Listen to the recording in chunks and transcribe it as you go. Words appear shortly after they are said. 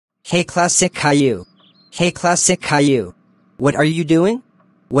Hey classic Caillou. Hey classic Caillou. What are you doing?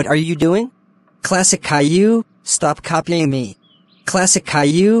 What are you doing? Classic Caillou, stop copying me. Classic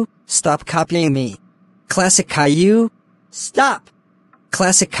Caillou, stop copying me. Classic Caillou, stop.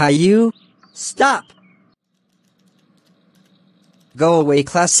 Classic Caillou, stop. Go away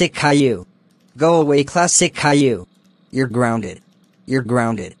classic Caillou. Go away classic Caillou. You're grounded. You're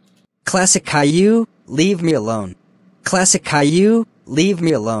grounded. Classic Caillou, leave me alone. Classic Caillou, leave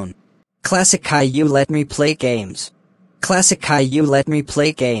me alone. Classic Caillou, let me play games. Classic Caillou, let me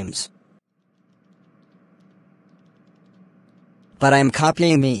play games. But I'm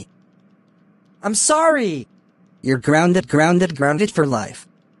copying me. I'm sorry. You're grounded, grounded, grounded for life.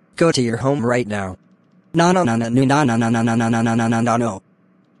 Go to your home right now. No, no, no, no, no, no, no, no, no, no, no, no, no, no, no, no.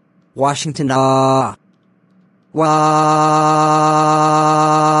 Washington, ah.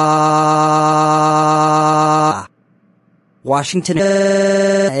 Washington,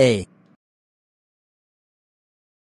 hey.